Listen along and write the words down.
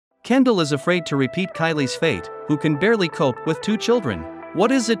Kendall is afraid to repeat Kylie's fate, who can barely cope with 2 children.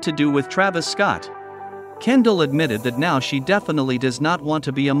 What is it to do with Travis Scott? Kendall admitted that now she definitely does not want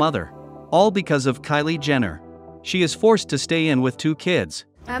to be a mother. All because of Kylie Jenner. She is forced to stay in with 2 kids.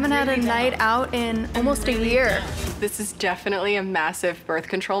 I haven't had a night out in almost a year. This is definitely a massive birth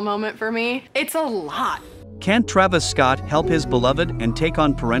control moment for me. It's a lot. Can't Travis Scott help his beloved and take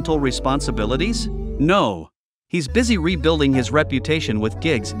on parental responsibilities? No. He's busy rebuilding his reputation with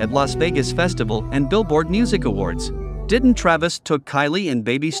gigs at Las Vegas Festival and Billboard Music Awards. Didn't Travis took Kylie and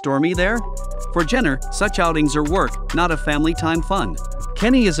baby Stormy there? For Jenner, such outings are work, not a family time fun.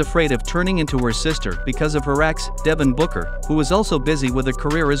 Kenny is afraid of turning into her sister because of her ex, Devin Booker, who is also busy with a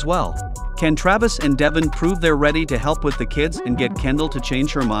career as well. Can Travis and Devin prove they're ready to help with the kids and get Kendall to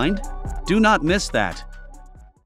change her mind? Do not miss that.